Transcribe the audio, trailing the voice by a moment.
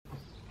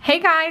Hey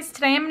guys,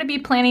 today I'm going to be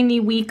planning the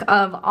week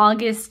of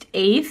August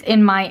 8th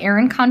in my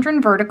Erin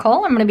Condren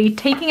vertical. I'm going to be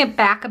taking it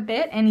back a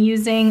bit and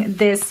using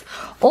this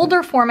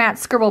older format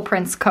Scribble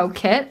Prints Co.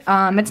 kit.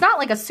 It's not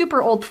like a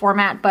super old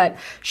format, but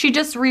she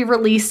just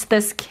re-released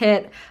this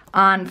kit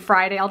on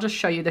Friday. I'll just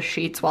show you the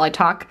sheets while I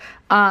talk.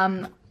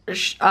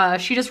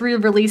 She just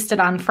re-released it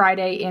on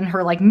Friday in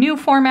her like new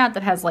format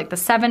that has like the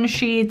 7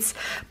 sheets,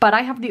 but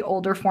I have the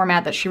older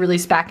format that she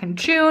released back in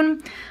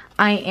June.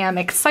 I am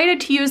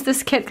excited to use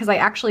this kit because I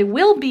actually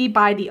will be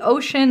by the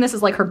ocean. This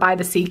is like her by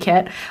the sea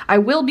kit. I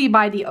will be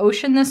by the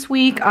ocean this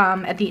week.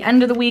 At the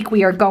end of the week,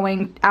 we are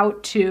going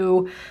out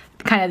to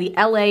kind of the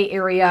LA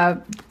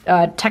area,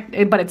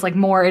 but it's like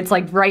more, it's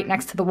like right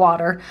next to the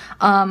water,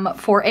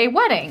 for a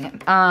wedding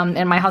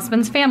in my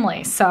husband's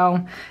family.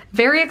 So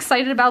very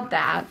excited about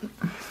that.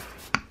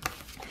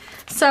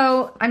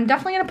 So I'm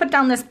definitely gonna put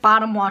down this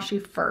bottom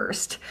washi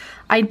first.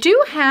 I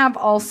do have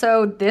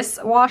also this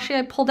washi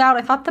I pulled out.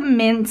 I thought the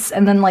mints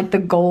and then like the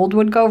gold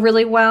would go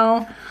really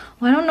well.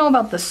 Well, I don't know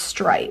about the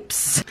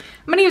stripes. I'm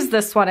gonna use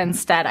this one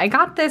instead. I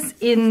got this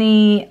in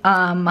the,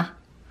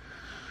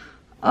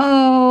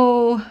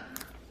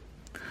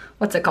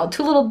 what's it called?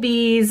 Two Little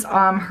Bees,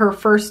 her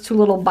first Two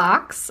Little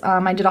box.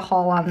 I did a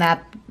haul on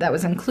that. That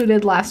was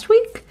included last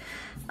week.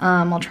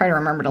 I'll try to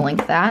remember to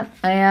link that.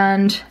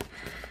 And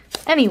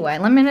anyway,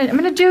 I'm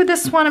gonna do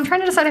this one. I'm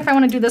trying to decide if I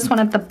want to do this one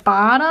at the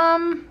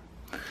bottom.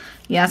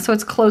 Yeah, so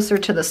it's closer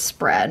to the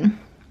spread. I'm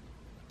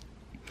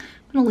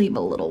gonna leave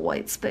a little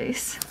white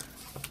space.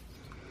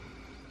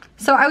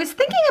 So I was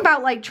thinking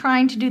about like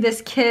trying to do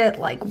this kit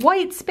like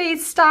white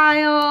space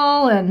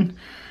style,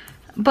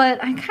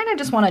 but I kind of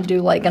just want to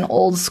do like an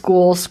old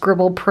school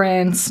Scribble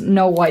Prints,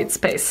 no white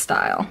space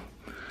style.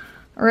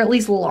 Or at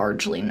least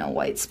largely no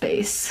white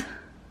space.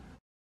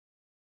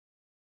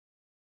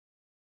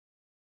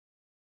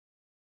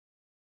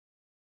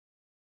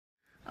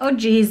 Oh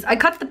geez, I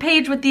cut the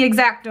page with the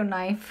X-Acto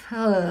knife.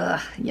 Ugh,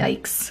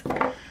 yikes.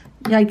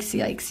 Yikes,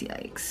 yikes,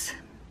 yikes.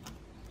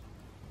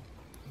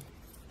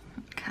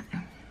 Okay.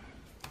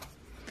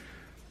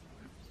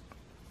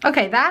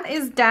 Okay, that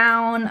is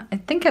down. I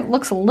think it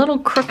looks a little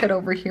crooked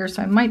over here,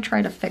 so I might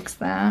try to fix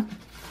that.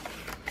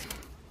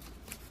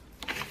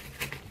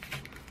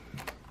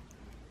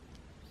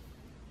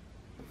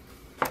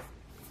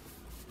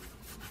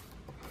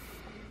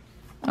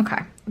 Okay,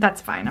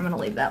 that's fine. I'm gonna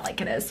leave that like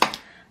it is.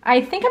 I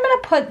think I'm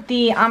gonna put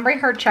the ombre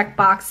heart check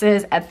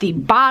boxes at the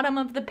bottom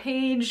of the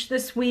page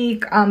this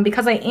week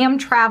because I am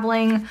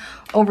traveling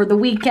over the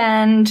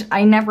weekend.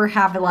 I never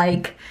have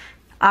like,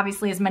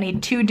 obviously as many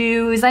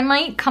to-dos. I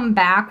might come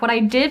back. What I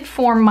did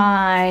for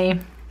my,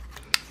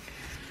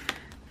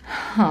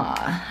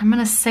 I'm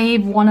gonna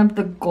save one of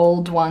the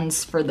gold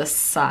ones for the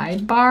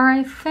sidebar,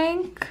 I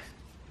think.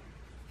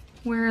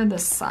 Where are the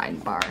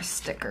sidebar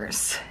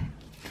stickers?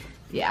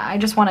 Yeah, I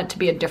just want it to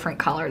be a different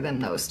color than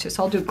those two,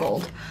 so I'll do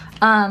gold.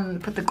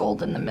 Put the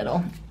gold in the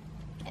middle.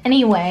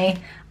 Anyway,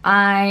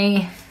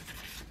 what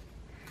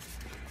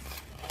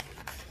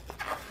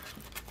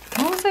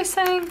was I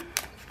saying?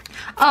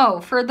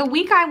 Oh, for the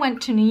week I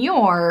went to New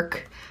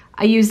York,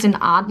 I used an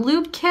odd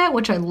loop kit,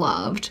 which I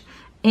loved,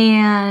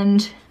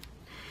 and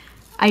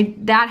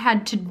that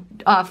had to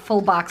full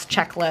box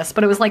checklist,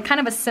 but it was like kind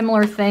of a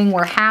similar thing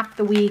where half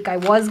the week I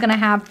was gonna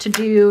have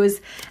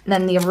to-dos, and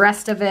then the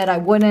rest of it I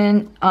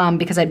wouldn't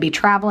because I'd be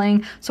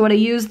traveling. So what I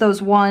used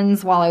those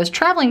ones while I was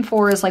traveling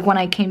for is like when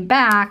I came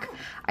back,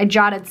 I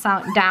jotted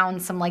down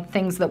some like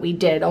things that we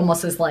did,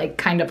 almost as like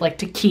kind of like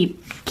to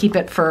keep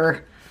it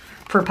for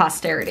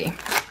posterity.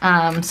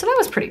 So that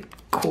was pretty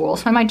cool.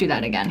 So I might do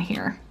that again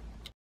here.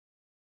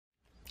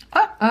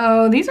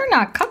 Uh-oh, these are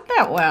not cut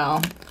that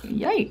well.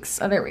 Yikes.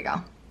 Oh, there we go.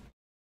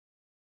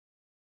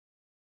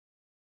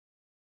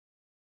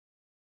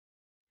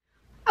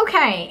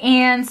 Okay,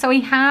 and so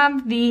we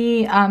have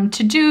the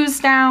to-dos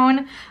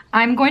down.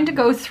 I'm going to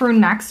go through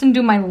next and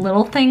do my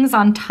little things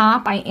on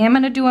top. I am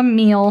going to do a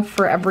meal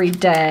for every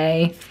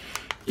day,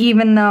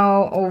 even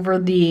though over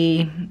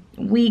the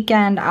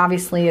weekend,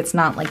 obviously it's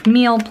not like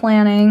meal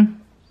planning,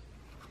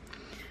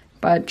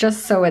 but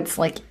just so it's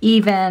like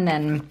even,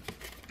 and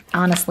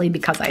honestly,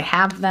 because I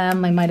have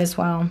them, I might as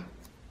well.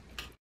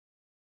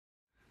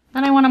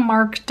 Then I want to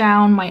mark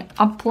down my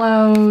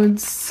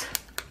uploads.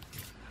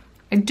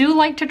 I do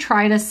like to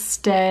try to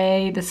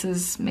stay, this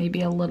is maybe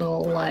a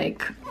little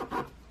like,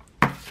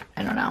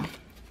 I don't know,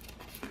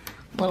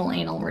 a little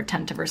anal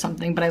retentive or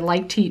something, but I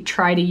like to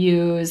try to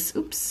use,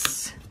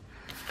 oops,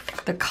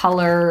 the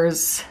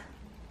colors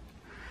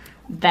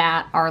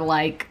that are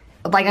like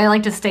I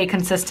like to stay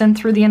consistent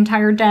through the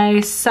entire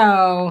day,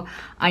 so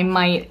I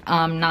might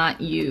not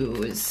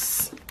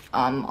use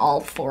all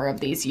 4 of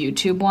these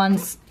YouTube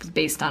ones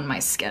based on my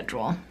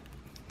schedule.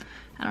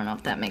 I don't know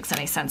if that makes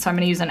any sense. So I'm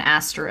gonna use an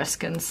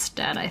asterisk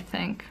instead, I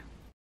think.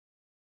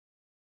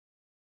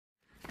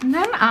 And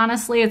then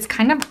honestly, it's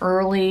kind of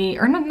early,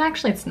 or not,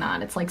 actually it's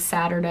not, it's like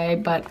Saturday,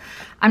 but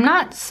I'm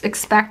not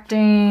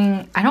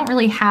expecting, I don't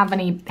really have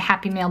any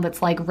Happy Mail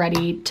that's like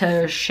ready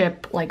to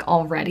ship like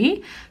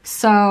already.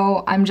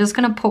 So I'm just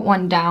gonna put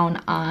one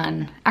down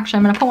on, actually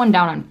I'm gonna put one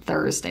down on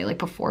Thursday, like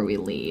before we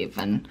leave.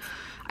 And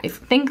I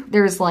think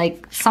there's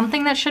like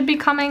something that should be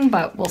coming,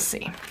 but we'll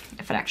see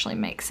if it actually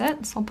makes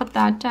it. So I'll put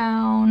that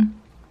down.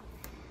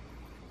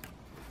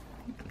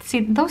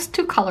 See, those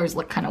two colors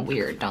look kind of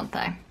weird, don't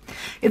they?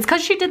 It's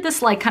because she did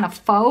this like kind of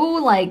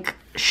faux like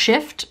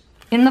shift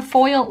in the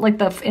foil, like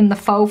in the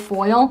faux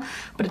foil,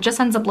 but it just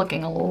ends up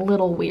looking a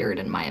little weird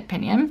in my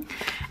opinion.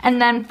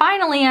 And then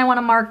finally, I want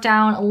to mark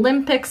down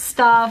Olympic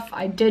stuff.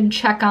 I did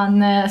check on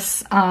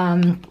this,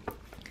 and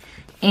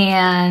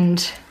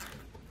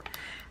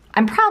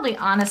I'm probably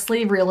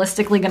honestly,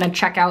 realistically gonna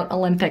check out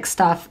Olympic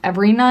stuff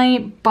every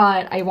night,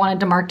 but I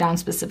wanted to mark down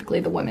specifically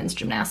the women's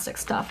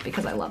gymnastics stuff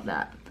because I love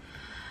that.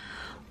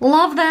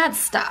 Love that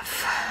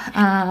stuff.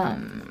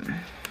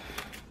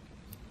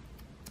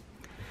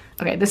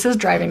 Okay, this is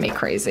driving me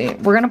crazy.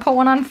 We're gonna put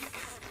one on,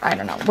 I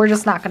don't know. We're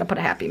just not gonna put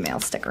a Happy Mail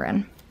sticker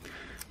in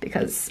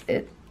because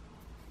it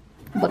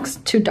looks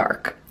too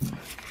dark.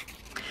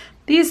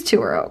 These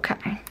two are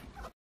okay.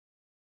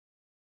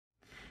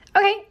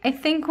 Okay, I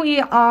think we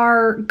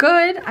are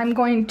good. I'm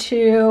going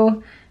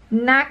to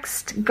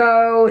next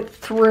go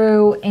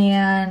through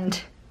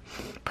and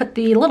put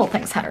the Little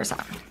Things headers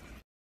on.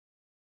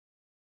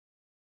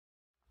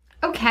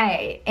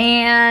 Okay,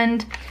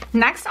 and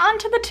next on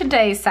to the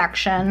Today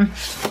section.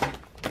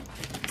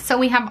 So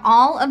we have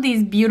all of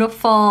these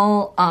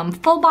beautiful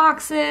full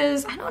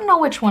boxes. I don't know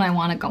which one I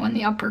want to go in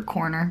the upper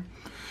corner.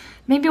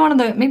 Maybe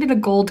maybe the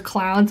gold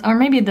clouds, or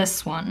maybe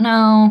this one.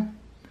 No.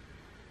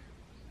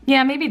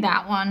 Yeah, maybe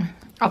that one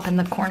up in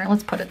the corner.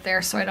 Let's put it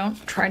there so I don't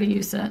try to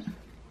use it.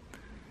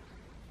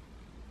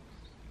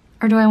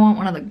 Or do I want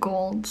one of the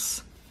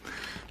golds?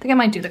 I think I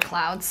might do the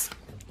clouds.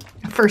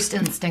 First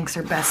instincts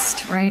are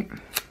best, right?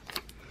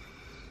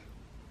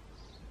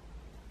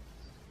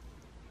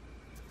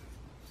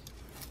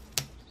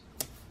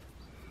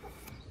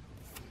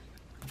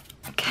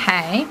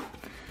 Okay,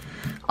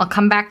 I'll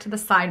come back to the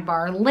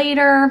sidebar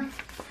later.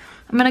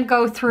 I'm gonna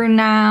go through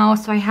now.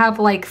 So I have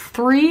like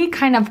 3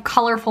 kind of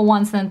colorful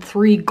ones and then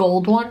 3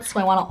 gold ones. So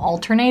I wanna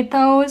alternate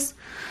those.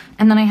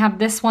 And then I have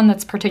this one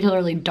that's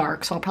particularly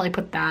dark. So I'll probably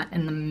put that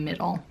in the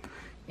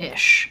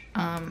middle-ish.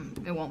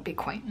 It won't be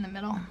quite in the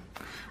middle.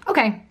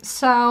 Okay,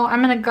 so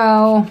I'm gonna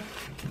go,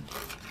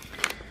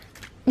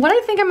 what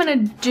I think I'm gonna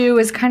do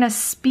is kind of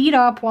speed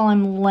up while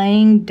I'm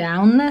laying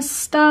down this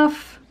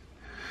stuff.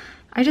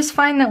 I just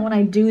find that when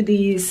I do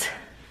these,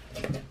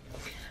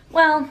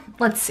 well,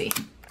 let's see.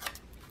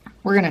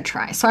 We're gonna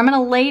try. So I'm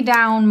gonna lay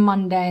down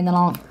Monday and then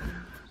I'll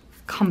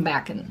come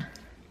back and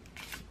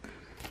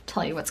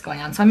tell you what's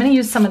going on. So I'm gonna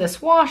use some of this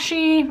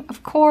washi,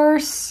 of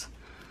course.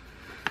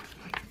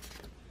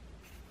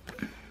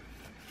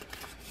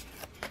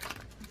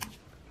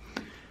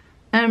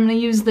 And I'm gonna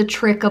use the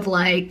trick of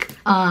like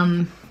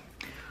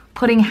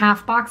putting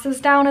half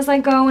boxes down as I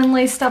go and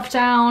lay stuff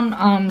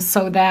down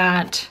so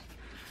that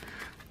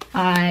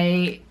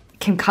I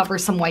can cover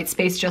some white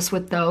space just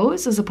with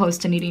those as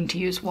opposed to needing to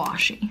use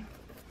washi.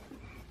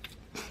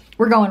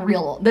 We're going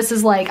real, this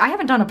is like, I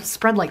haven't done a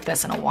spread like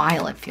this in a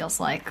while, it feels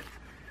like.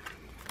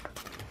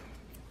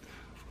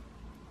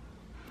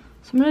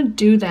 So I'm gonna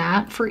do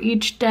that for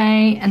each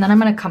day and then I'm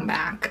gonna come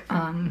back.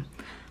 I'm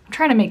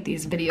trying to make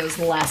these videos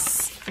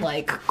less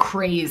like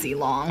crazy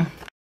long.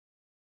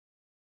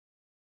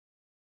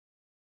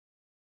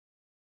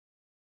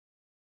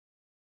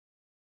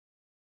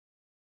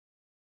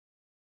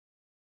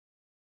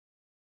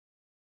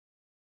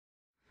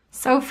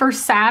 So for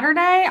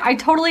Saturday, I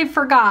totally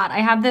forgot. I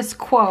had this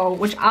quote,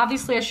 which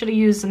obviously I should have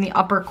used in the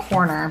upper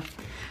corner.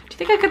 Do you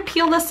think I could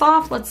peel this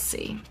off? Let's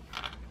see.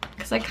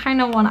 Because I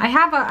kind of want, I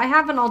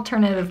have an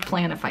alternative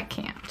plan if I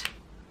can't.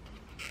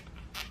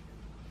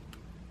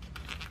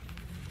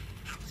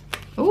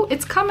 Oh,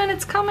 it's coming,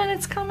 it's coming,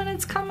 it's coming,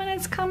 it's coming,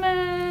 it's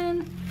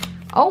coming.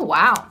 Oh,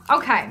 wow.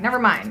 Okay, never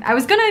mind. I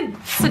was gonna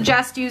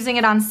suggest using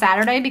it on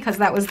Saturday because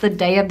that was the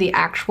day of the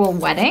actual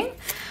wedding.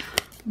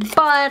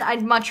 But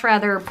I'd much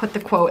rather put the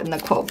quote in the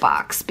quote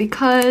box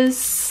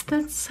because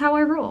that's how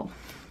I roll.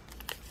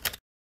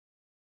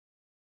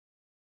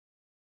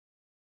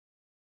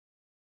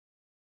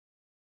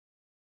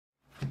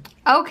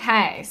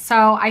 Okay,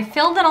 so I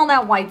filled in all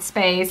that white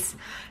space.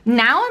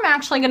 Now I'm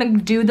actually gonna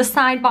do the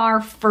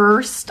sidebar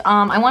first.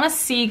 I wanna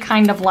see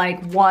kind of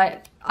like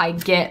what I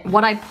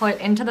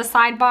put into the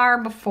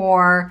sidebar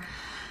before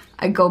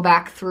I go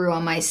back through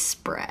on my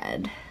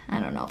spread. I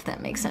don't know if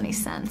that makes any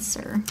sense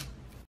or...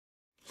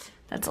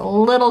 That's a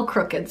little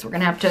crooked, so we're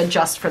gonna have to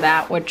adjust for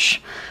that,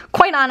 which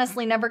quite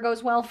honestly never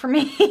goes well for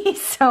me,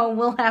 so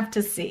we'll have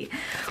to see.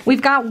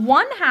 We've got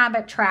one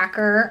habit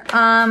tracker. Do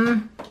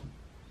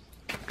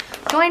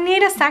I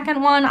need a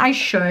second one? I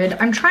should.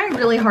 I'm trying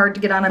really hard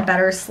to get on a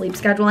better sleep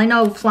schedule. I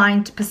know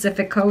flying to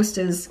Pacific Coast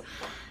is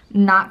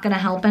not gonna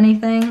help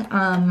anything.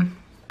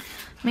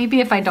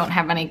 Maybe if I don't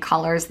have any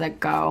colors that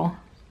go.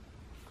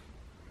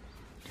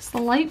 Does the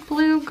light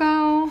blue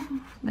go?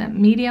 That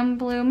medium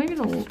blue? Maybe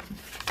the...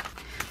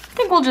 I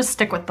think we'll just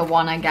stick with the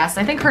one, I guess.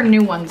 I think her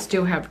new ones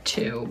do have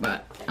two,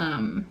 but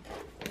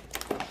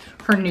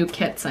her new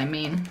kits, I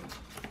mean.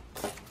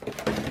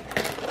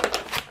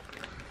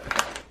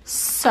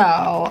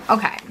 So,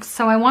 okay,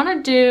 so I'm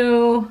gonna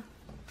do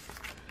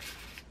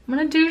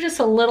just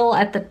a little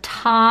at the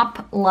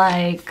top,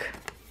 like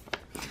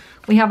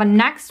we have a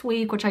next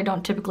week, which I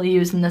don't typically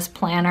use in this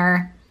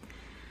planner.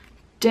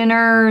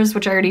 Dinners,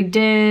 which I already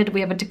did.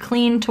 We have a to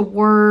clean, to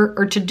work,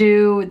 or to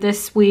do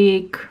this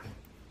week.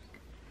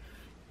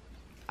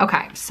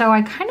 Okay, so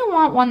I kind of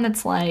want one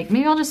that's like,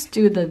 maybe I'll just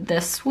do the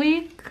this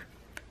week.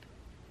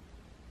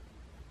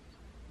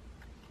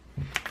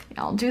 Yeah,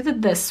 I'll do the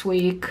this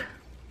week.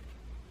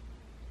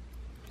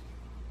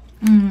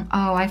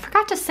 Oh, I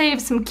forgot to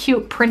save some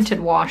cute printed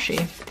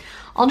washi.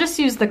 I'll just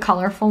use the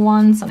colorful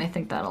ones, and I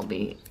think that'll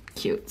be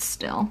cute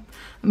still.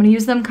 I'm gonna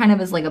use them kind of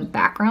as like a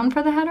background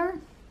for the header.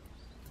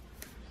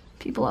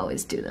 People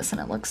always do this, and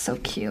it looks so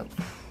cute.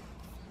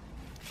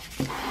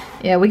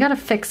 Yeah, we gotta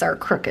fix our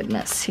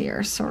crookedness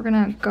here, so we're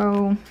gonna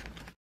go...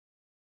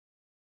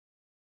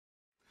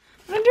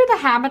 I'm gonna do the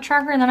habit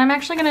tracker, and then I'm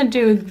actually gonna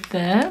do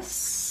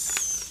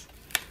this.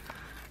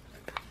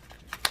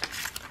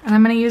 And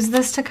I'm gonna use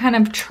this to kind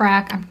of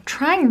track. I'm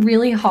trying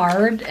really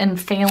hard and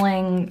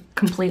failing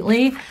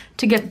completely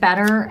to get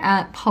better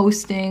at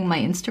posting my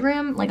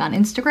Instagram, like on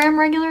Instagram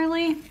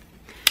regularly.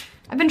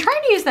 I've been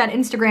trying to use that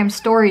Instagram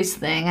stories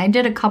thing. I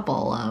did a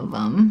couple of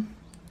them.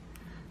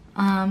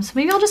 So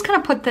maybe I'll just kind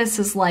of put this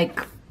as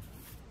like,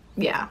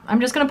 yeah,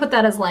 I'm just gonna put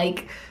that as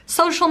like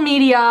social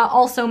media,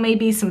 also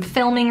maybe some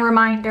filming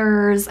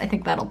reminders. I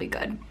think that'll be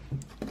good.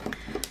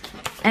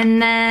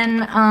 And then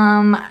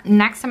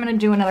next I'm gonna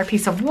do another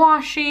piece of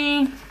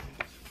washi.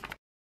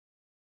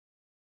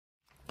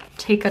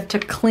 Take a to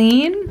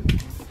clean.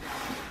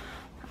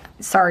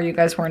 Sorry you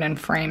guys weren't in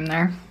frame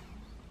there.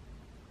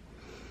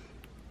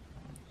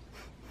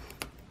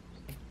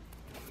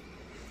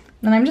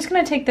 Then I'm just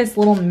gonna take this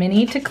little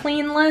mini to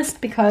clean list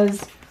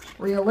because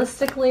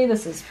realistically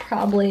this is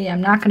probably,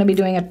 I'm not gonna be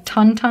doing a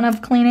ton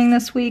of cleaning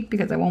this week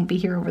because I won't be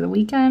here over the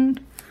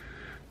weekend.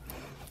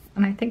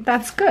 And I think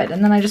that's good.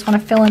 And then I just wanna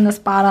fill in this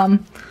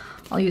bottom.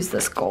 I'll use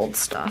this gold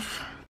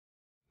stuff.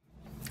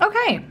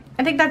 Okay,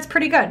 I think that's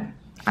pretty good.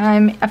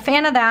 I'm a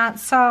fan of that,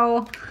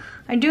 so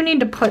I do need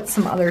to put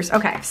some others.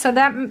 Okay, so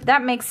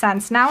that makes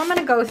sense. Now I'm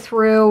gonna go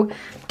through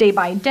day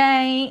by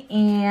day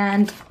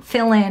and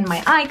fill in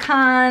my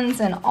icons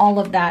and all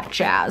of that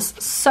jazz.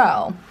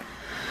 So,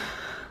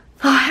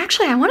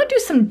 actually I wanna do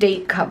some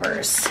date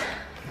covers.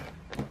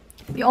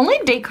 The only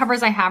date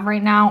covers I have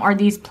right now are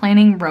these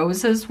Planning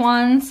Roses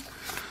ones.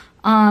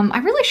 I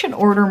really should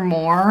order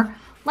more.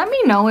 Let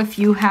me know if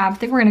you have, I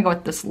think we're gonna go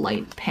with this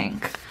light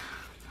pink.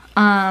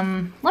 Let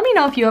me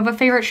know if you have a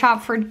favorite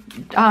shop for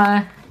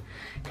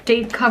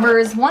date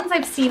covers. Ones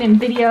I've seen in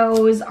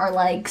videos are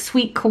like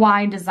Sweet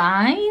Kawaii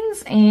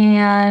Designs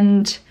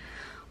and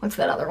what's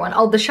that other one?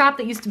 Oh, the shop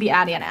that used to be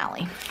Addie and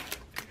Allie.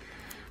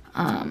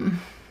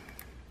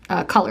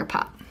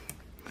 ColourPop,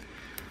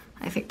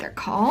 I think they're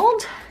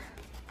called.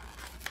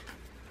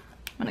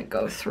 I'm gonna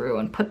go through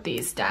and put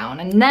these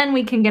down and then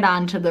we can get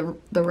on to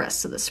the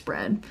rest of the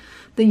spread.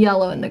 The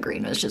yellow and the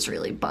green was just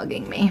really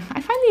bugging me.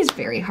 I find these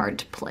very hard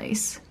to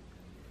place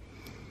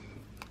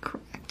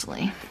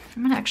correctly.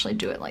 I'm gonna actually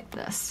do it like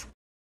this.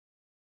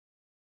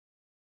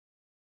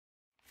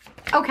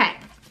 Okay,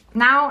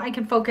 now I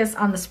can focus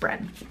on the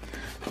spread.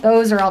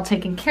 Those are all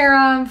taken care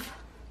of.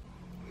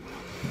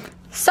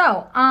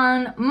 So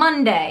on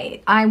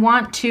Monday, I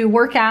want to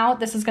work out.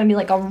 This is gonna be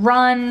like a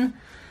run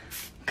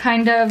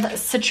kind of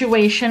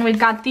situation. We've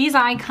got these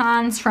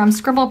icons from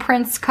Scribble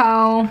Prints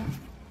Co.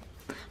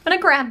 I'm gonna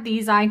grab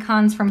these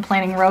icons from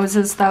Planning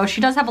Roses though.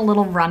 She does have a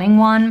little running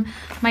one.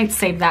 Might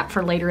save that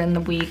for later in the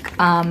week.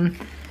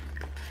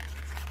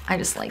 I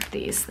just like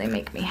these. They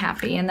make me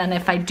happy. And then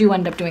if I do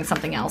end up doing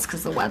something else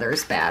because the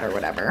weather's bad or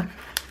whatever.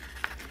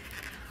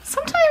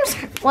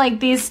 Sometimes like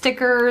these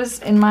stickers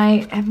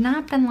have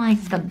not been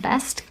like the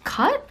best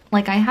cut.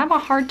 Like I have a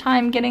hard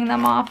time getting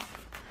them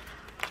off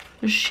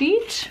the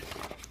sheet,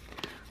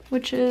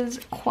 which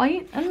is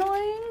quite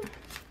annoying.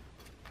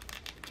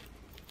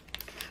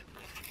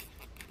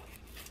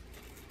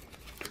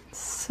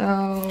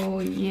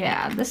 So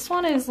yeah, this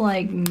one is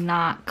like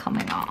not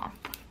coming off.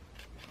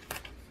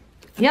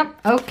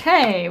 Yep,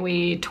 okay,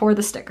 we tore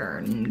the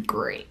sticker,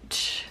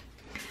 great.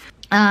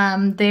 I'll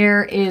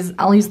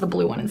use the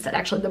blue one instead.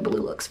 Actually, the blue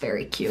looks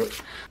very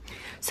cute.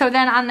 So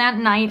then on that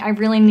night, I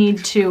really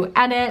need to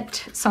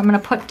edit. So I'm gonna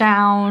put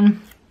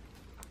down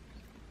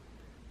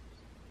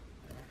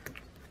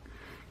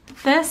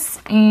this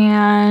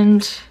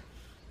and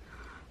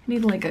I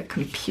need like a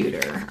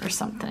computer or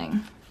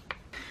something.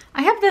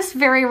 I have this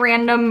very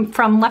random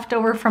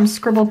leftover from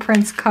Scribble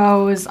Prints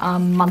Co.'s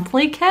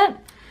monthly kit.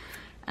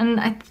 And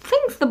I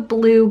think the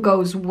blue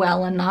goes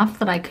well enough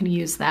that I could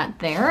use that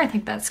there. I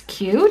think that's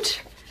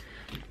cute.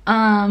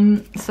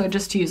 So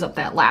just to use up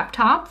that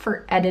laptop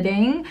for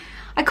editing.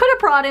 I could have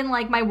brought in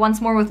like my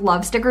Once More with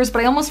Love stickers,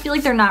 but I almost feel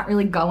like they're not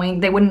really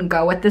they wouldn't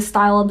go with this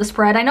style of the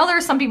spread. I know there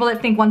are some people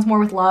that think Once More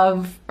with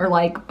Love or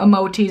like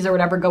emojis or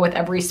whatever go with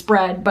every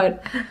spread,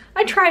 but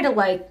I try to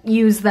like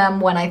use them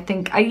when I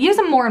use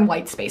them more in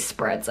white space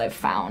spreads, I've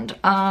found.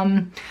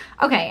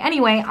 Okay,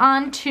 anyway,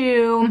 on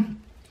to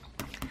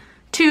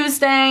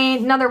Tuesday,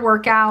 another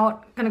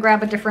workout. Gonna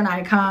grab a different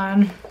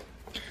icon.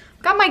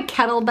 Got my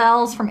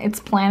kettlebells from It's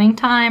Planning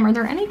Time. Are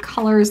there any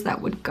colors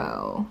that would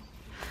go?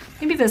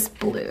 Maybe this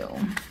blue.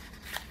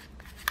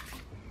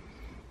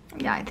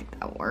 Yeah, I think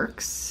that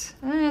works.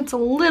 It's a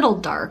little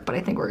dark, but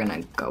I think we're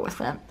gonna go with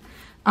it.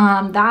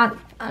 That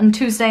on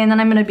Tuesday, and then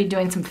I'm gonna be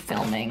doing some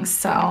filming,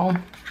 so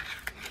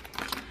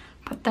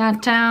put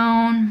that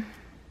down.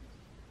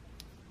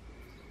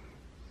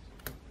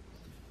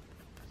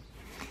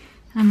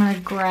 I'm gonna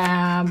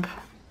grab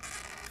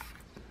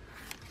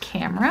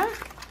camera.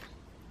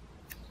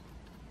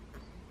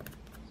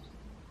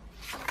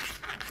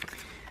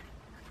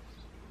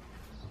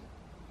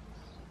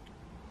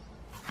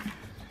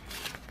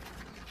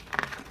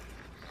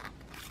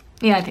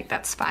 Yeah, I think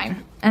that's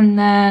fine. And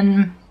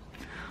then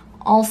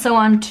also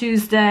on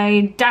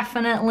Tuesday,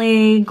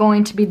 definitely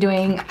going to be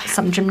doing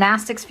some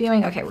gymnastics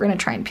viewing. Okay, we're gonna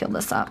try and peel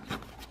this up.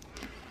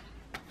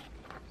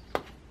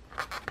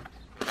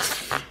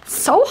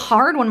 So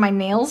hard when my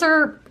nails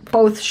are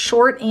both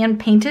short and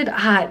painted.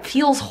 It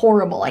feels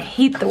horrible. I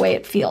hate the way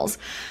it feels.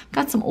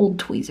 Got some old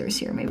tweezers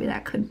here. Maybe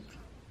that could...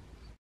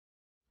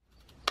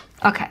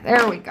 Okay,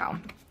 there we go.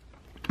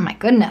 My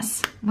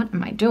goodness, what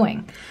am I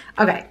doing?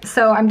 Okay,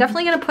 so I'm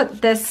definitely gonna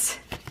put this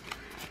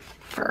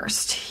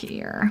first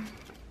here.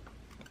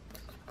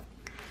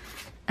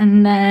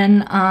 And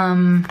then,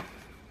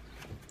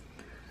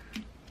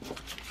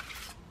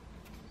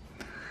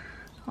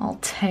 I'll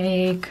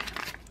take,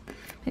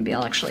 maybe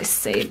I'll actually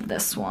save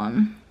this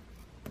one.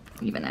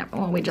 Even after,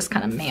 well, we just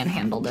kind of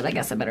manhandled it. I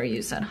guess I better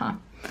use it, huh?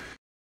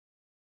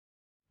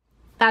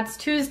 That's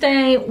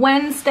Tuesday.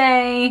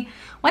 Wednesday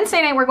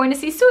night, we're going to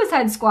see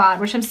Suicide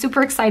Squad, which I'm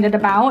super excited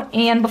about.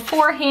 And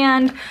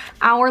beforehand,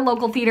 our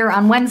local theater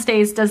on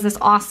Wednesdays does this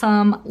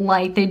awesome,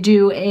 like they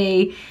do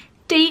a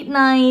date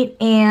night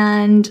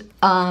and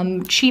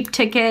cheap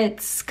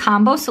tickets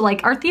combo. So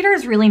like our theater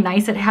is really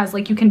nice. It has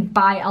like, you can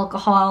buy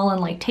alcohol and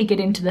like take it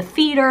into the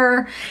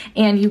theater,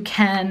 and you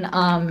can,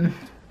 I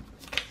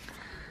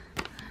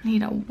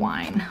need a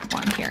wine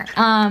one here.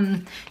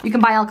 You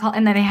can buy alcohol,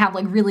 and then they have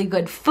like really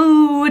good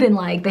food, and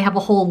like they have a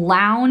whole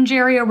lounge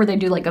area where they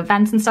do like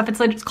events and stuff. It's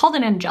like, it's called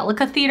an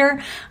Angelica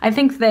Theater. I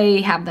think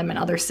they have them in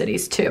other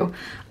cities too.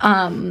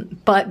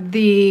 But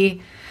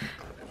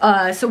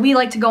so we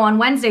like to go on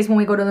Wednesdays when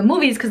we go to the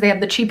movies because they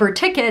have the cheaper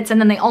tickets, and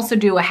then they also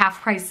do a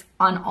half price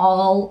on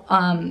all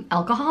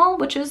alcohol,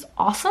 which is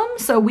awesome.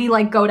 So we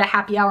like go to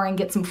happy hour and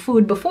get some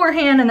food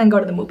beforehand and then go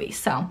to the movies.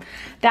 So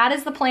that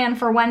is the plan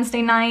for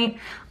Wednesday night.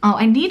 Oh,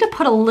 I need to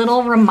put a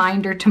little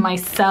reminder to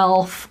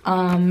myself.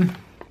 I'll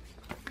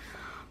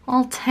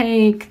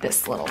take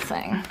this little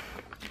thing.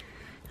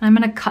 I'm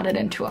gonna cut it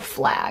into a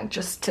flag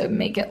just to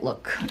make it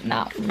look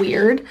not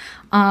weird.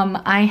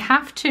 I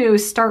have to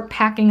start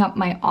packing up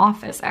my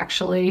office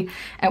actually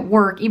at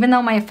work. Even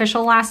though my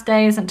official last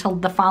day is until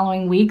the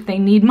following week, they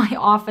need my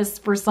office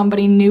for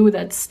somebody new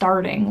that's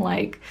starting,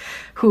 like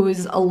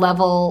who's a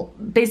level,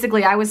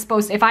 basically I was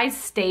supposed, if I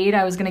stayed,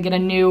 I was gonna get a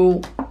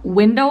new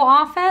window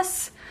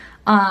office.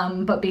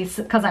 But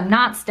because I'm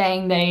not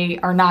staying, they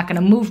are not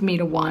gonna move me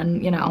to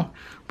one, you know,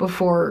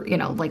 before, you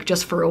know, like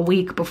just for a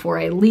week before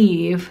I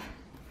leave.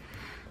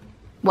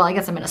 Well, I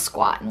guess I'm gonna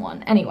squat in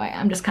one. Anyway,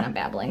 I'm just kind of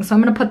babbling. So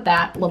I'm gonna put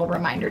that little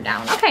reminder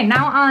down. Okay,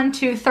 now on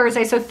to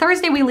Thursday. So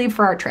Thursday we leave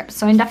for our trip.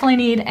 So I definitely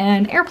need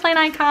an airplane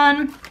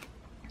icon.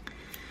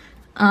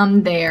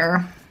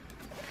 There.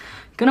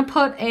 Gonna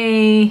put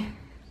a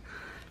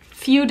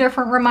few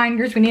different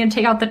reminders. We need to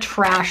take out the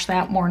trash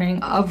that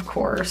morning, of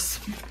course,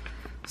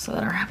 so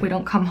that we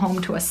don't come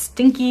home to a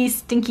stinky,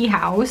 stinky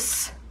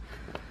house.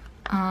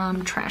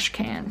 Trash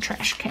can,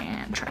 trash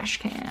can, trash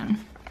can,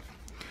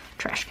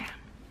 trash can.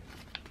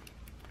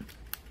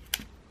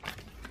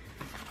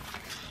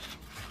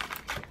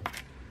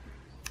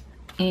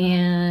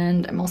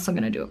 And I'm also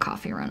gonna do a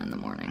coffee run in the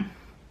morning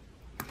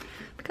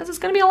because it's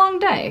gonna be a long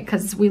day,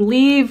 because we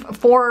leave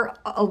for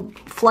a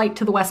flight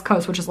to the West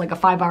Coast, which is like a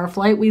 5-hour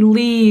flight. We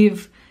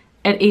leave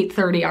at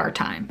 8:30 our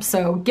time.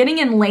 So getting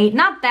in late,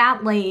 not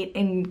that late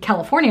in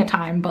California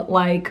time, but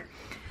like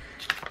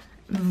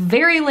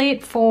very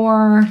late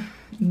for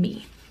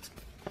me.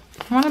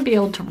 I wanna be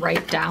able to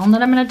write down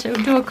that I'm gonna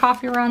do a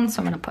coffee run.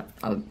 So I'm gonna put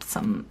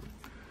I'm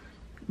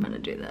gonna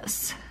do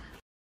this.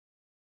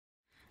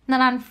 And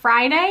then on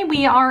Friday,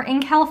 we are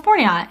in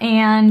California,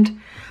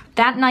 and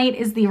that night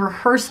is the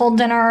rehearsal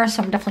dinner.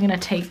 So I'm definitely gonna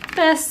take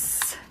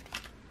this,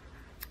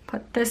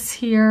 put this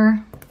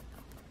here.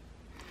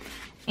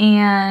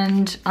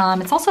 And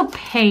it's also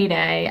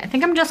payday. I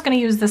think I'm just gonna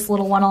use this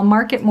little one. I'll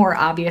mark it more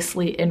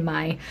obviously in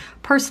my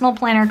personal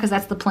planner because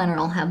that's the planner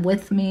I'll have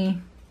with me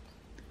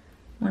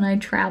when I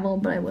travel,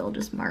 but I will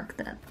just mark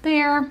that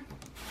there.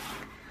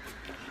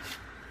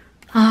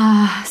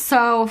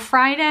 So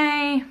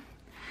Friday,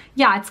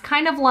 yeah, it's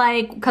kind of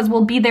like, because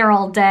we'll be there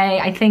all day,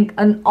 I think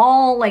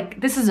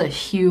this is a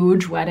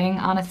huge wedding,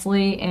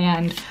 honestly,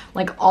 and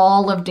like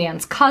all of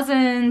Dan's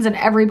cousins and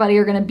everybody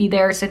are gonna be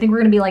there, so I think we're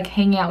gonna be like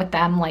hanging out with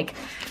them like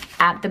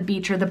at the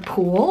beach or the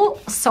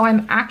pool. So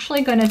I'm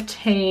actually gonna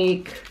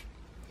take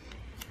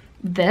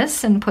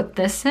this and put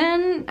this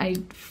in. I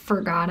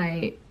forgot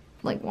I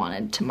like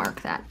wanted to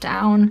mark that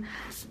down.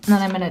 And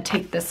then I'm gonna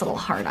take this little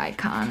heart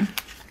icon.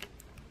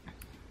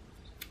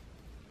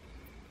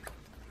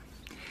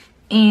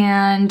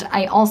 And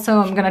I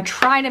also am gonna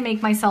try to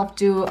make myself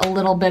do a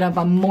little bit of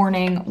a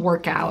morning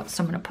workout.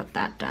 So I'm gonna put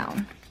that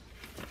down.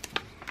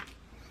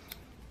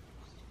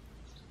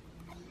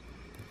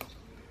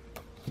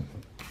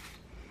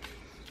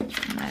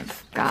 And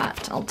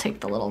I'll take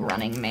the little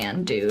Running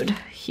Man dude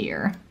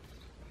here.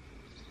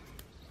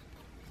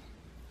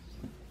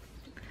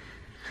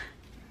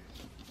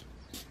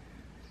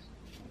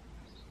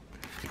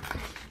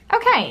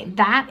 Okay,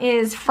 that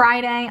is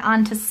Friday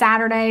on to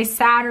Saturday.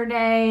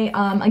 Saturday,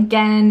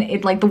 again,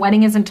 the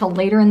wedding is until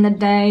later in the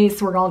day,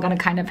 so we're all gonna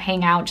kind of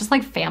hang out, just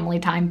like family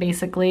time,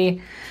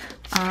 basically.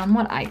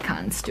 What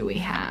icons do we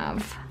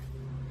have?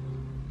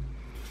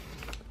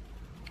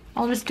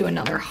 I'll just do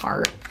another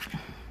heart.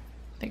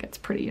 I think it's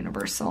pretty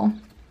universal.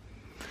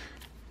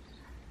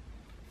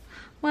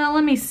 Well,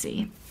 let me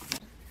see.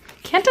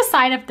 Can't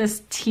decide if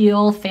this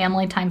teal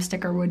family time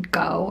sticker would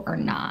go or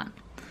not.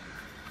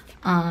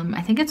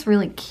 I think it's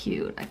really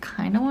cute. I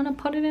kind of want to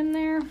put it in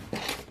there.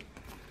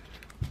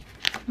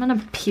 I'm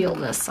gonna peel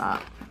this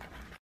up.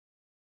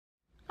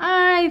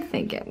 I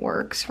think it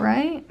works,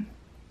 right?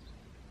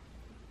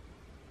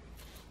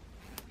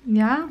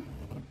 Yeah.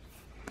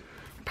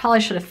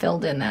 Probably should have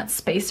filled in that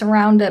space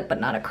around it,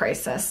 but not a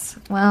crisis.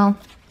 Well,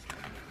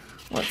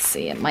 let's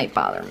see, it might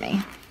bother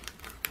me.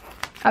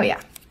 Oh yeah.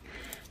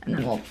 And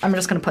then I'm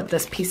just gonna put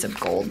this piece of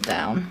gold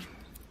down.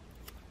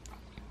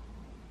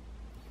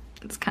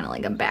 It's kind of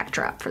like a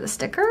backdrop for the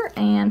sticker,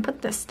 and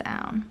put this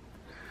down.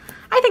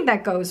 I think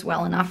that goes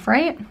well enough,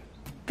 right?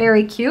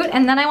 Very cute.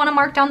 And then I want to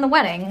mark down the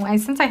wedding.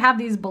 Since I have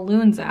these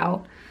balloons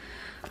out,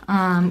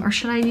 or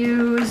should I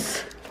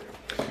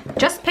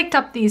just picked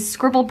up these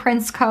Scribble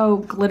Prince Co.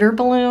 glitter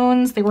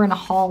balloons. They were in a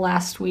haul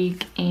last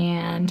week,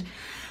 and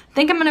I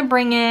think I'm gonna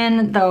bring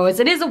in those.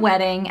 It is a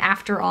wedding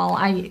after all.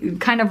 I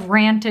kind of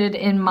ranted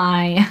in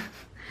my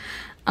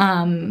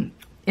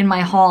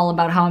haul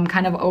about how I'm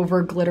kind of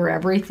over glitter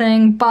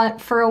everything, but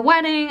for a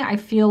wedding, I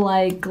feel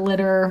like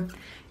glitter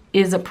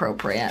is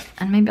appropriate.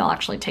 And maybe I'll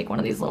actually take one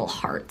of these little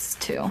hearts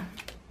too.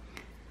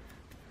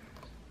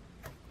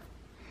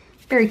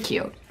 Very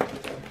cute.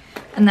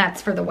 And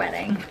that's for the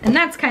wedding. And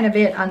that's kind of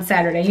it on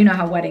Saturday. You know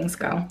how weddings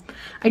go.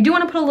 I do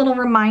want to put a little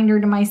reminder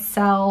to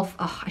myself.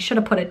 Oh, I should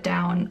have put it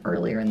down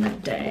earlier in the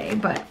day,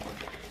 but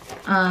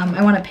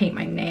I want to paint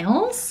my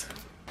nails.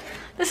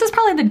 This is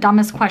probably the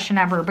dumbest question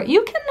ever, but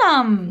you can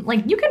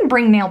you can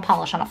bring nail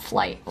polish on a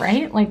flight,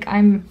 right? Like,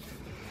 I'm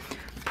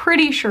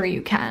pretty sure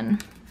you can.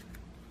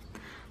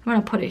 I'm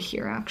gonna put it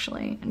here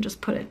actually and just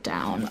put it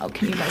down. Oh,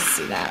 can you guys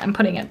see that? I'm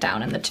putting it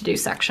down in the to-do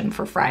section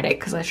for Friday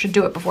because I should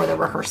do it before the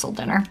rehearsal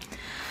dinner.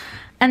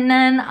 And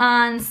then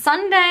on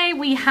Sunday,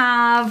 we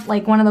have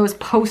like one of those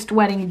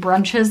post-wedding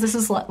brunches. This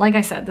is, like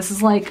I said, this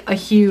is like a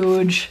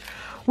huge,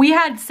 we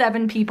had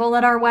 7 people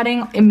at our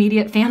wedding,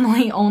 immediate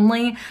family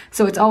only.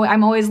 So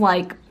I'm always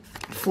like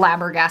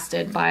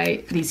flabbergasted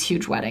by these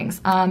huge weddings.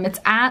 It's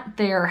at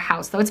their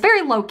house though. It's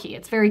very low-key,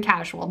 it's very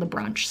casual, the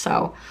brunch.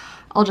 So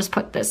I'll just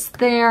put this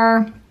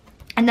there.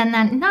 And then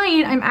that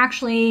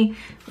night,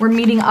 we're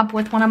meeting up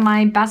with one of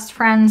my best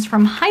friends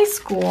from high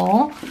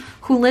school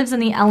who lives in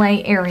the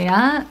LA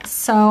area.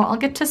 So I'll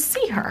get to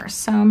see her.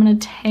 So I'm gonna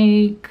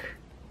take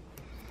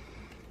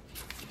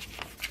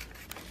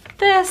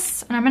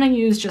this, and I'm gonna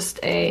use just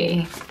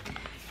a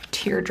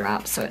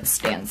teardrop so it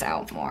stands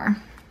out more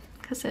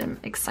because I'm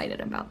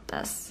excited about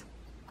this.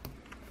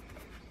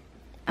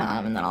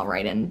 And then I'll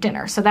write in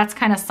dinner. So that's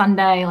kind of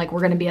Sunday, like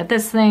we're gonna be at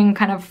this thing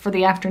kind of for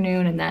the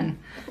afternoon and then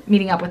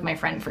meeting up with my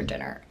friend for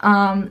dinner.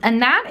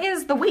 And that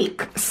is the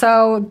week.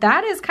 So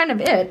that is kind of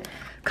it.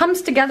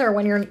 Comes together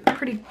when you're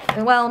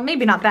well,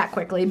 maybe not that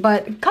quickly,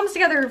 but it comes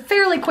together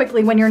fairly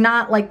quickly when you're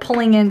not like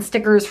pulling in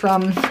stickers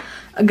from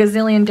a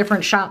gazillion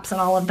different shops and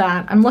all of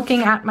that. I'm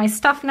looking at my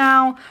stuff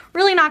now.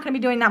 Really not gonna be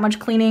doing that much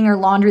cleaning or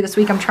laundry this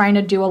week. I'm trying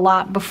to do a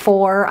lot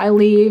before I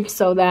leave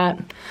so that,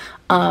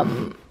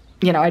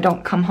 you know, I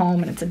don't come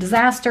home and it's a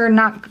disaster.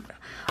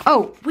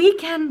 Oh,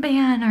 weekend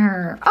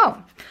banner. Oh,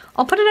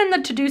 I'll put it in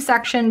the to-do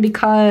section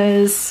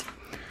because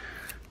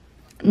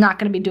I'm not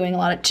gonna be doing a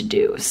lot of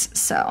to-dos,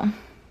 so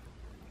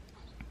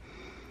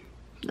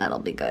that'll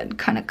be good.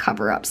 Kind of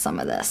cover up some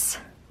of this.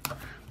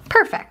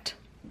 Perfect.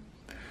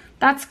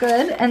 That's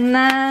good. And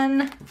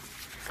then,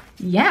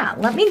 yeah,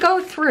 let me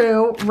go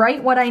through,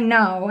 write what I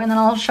know, and then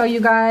I'll show you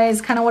guys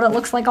kind of what it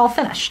looks like all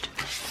finished.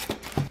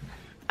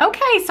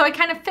 Okay, so I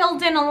kind of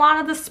filled in a lot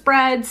of the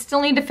spreads.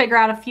 Still need to figure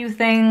out a few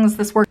things.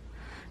 This work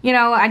you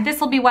know,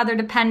 this will be weather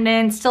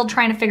dependent, still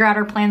trying to figure out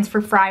our plans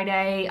for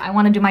Friday. I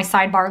want to do my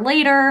sidebar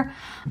later.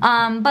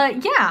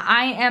 But yeah,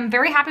 I am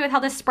very happy with how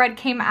this spread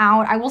came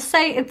out. I will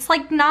say it's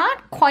like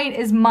not quite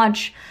as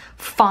much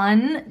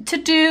fun to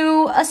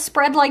do a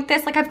spread like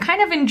this. Like I've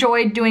kind of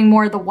enjoyed doing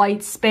more of the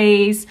white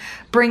space,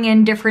 bring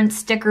in different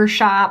sticker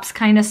shops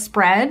kind of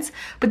spreads,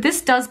 but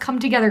this does come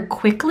together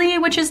quickly,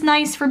 which is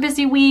nice for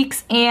busy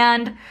weeks.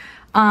 And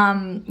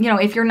you know,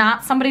 if you're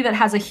not somebody that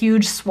has a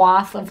huge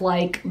swath of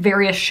like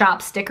various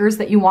shop stickers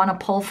that you want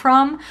to pull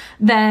from,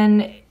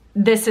 then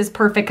this is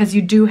perfect because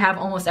you do have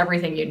almost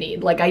everything you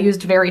need. Like I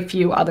used very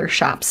few other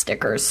shop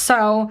stickers.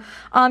 So,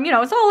 you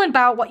know, it's all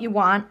about what you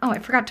want. Oh, I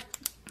forgot to,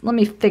 let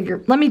me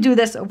do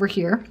this over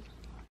here.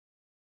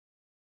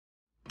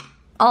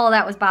 All of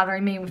that was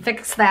bothering me. We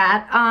fixed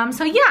that.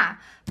 So yeah,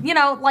 you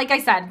know, like I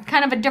said,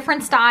 kind of a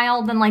different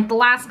style than like the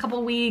last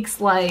couple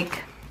weeks.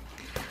 Like,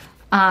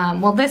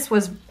 well,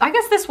 I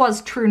guess this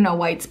was true no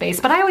white space,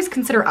 but I always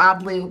consider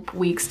odd loop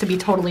weeks to be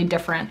totally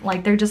different.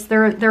 Like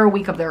they're a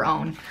week of their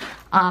own.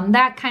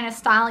 That kind of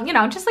style, you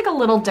know, just like a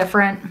little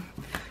different.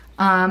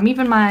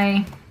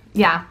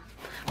 Yeah.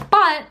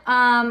 But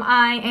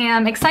I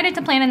am excited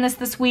to plan in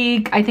this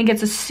week. I think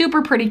it's a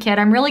super pretty kit.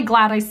 I'm really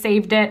glad I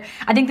saved it.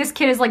 I think this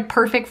kit is like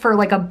perfect for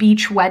like a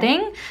beach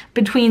wedding.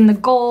 Between the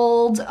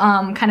gold,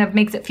 kind of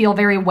makes it feel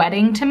very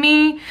wedding to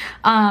me.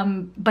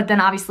 But then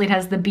obviously it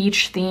has the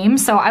beach theme.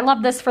 So I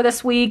love this for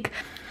this week.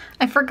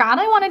 I forgot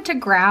I wanted to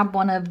grab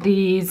one of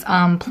these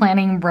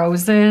Planning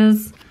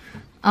Roses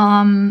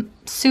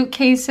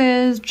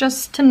suitcases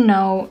just to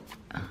note.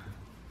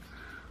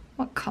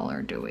 What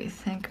color do we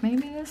think?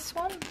 Maybe this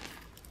one?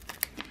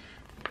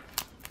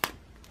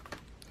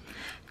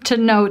 To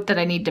note that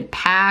I need to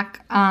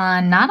pack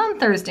on, not on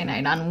Thursday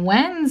night, on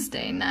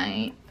Wednesday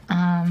night,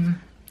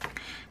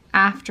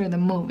 after the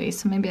movie.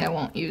 So maybe I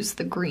won't use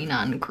the green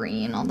on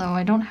green, although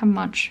I don't have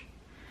much.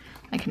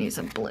 I can use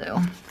a blue.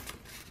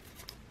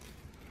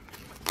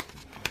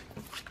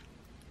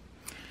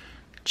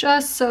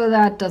 Just so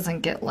that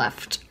doesn't get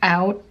left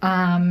out.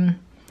 So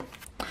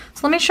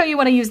let me show you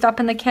what I used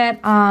up in the kit.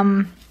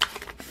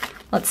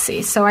 Let's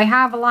see. So I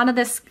have a lot of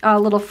this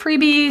little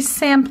freebie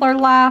sampler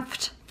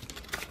left.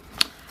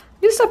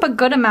 Used up a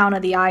good amount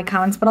of the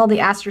icons, but all the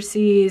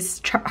asterisks,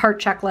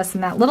 heart checklist,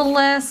 and that little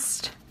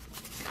list.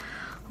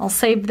 I'll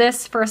save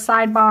this for a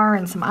sidebar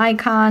and some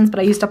icons, but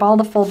I used up all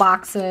the full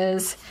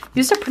boxes.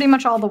 Used up pretty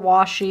much all the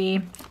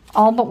washi,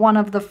 all but one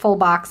of the full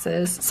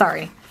boxes.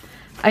 Sorry,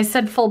 I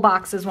said full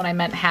boxes when I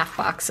meant half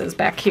boxes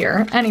back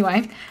here.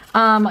 Anyway,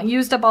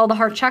 used up all the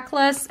heart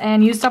checklists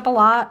and used up a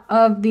lot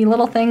of the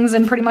little things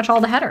and pretty much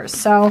all the headers.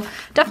 So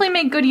definitely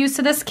made good use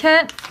of this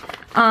kit.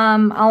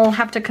 I'll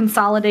have to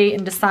consolidate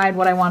and decide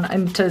what I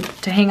want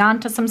to hang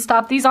on to some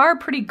stuff. These are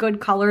pretty good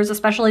colors,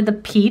 especially the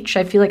peach.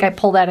 I feel like I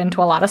pull that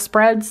into a lot of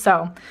spreads,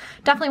 so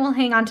definitely will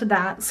hang on to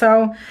that.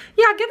 So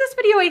yeah, give this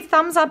video a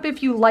thumbs up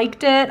if you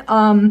liked it.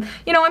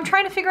 You know, I'm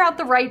trying to figure out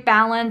the right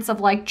balance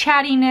of like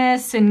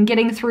chattiness and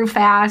getting through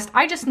fast.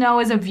 I just know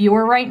as a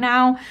viewer right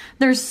now,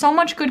 there's so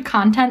much good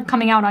content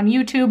coming out on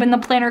YouTube and the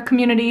planner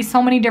community,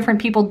 so many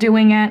different people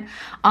doing it.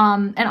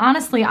 And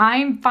honestly,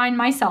 I find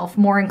myself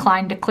more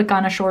inclined to click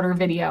on a shorter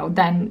video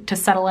than to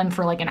settle in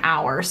for like an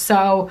hour.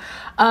 So,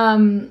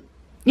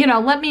 you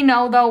know, let me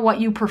know though what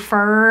you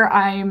prefer.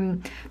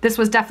 This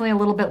was definitely a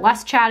little bit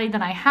less chatty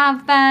than I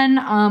have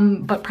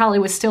been, but probably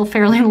was still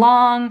fairly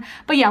long.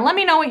 But yeah, let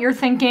me know what you're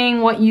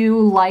thinking, what you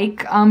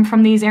like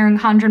from these Erin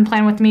Condren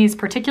Plan With Me's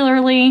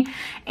particularly.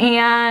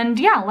 And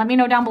yeah, let me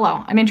know down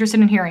below. I'm interested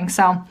in hearing.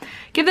 So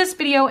give this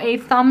video a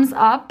thumbs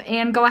up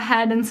and go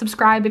ahead and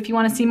subscribe if you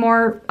want to see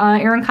more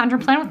Erin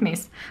Condren Plan With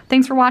Me's.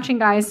 Thanks for watching,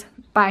 guys.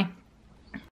 Bye.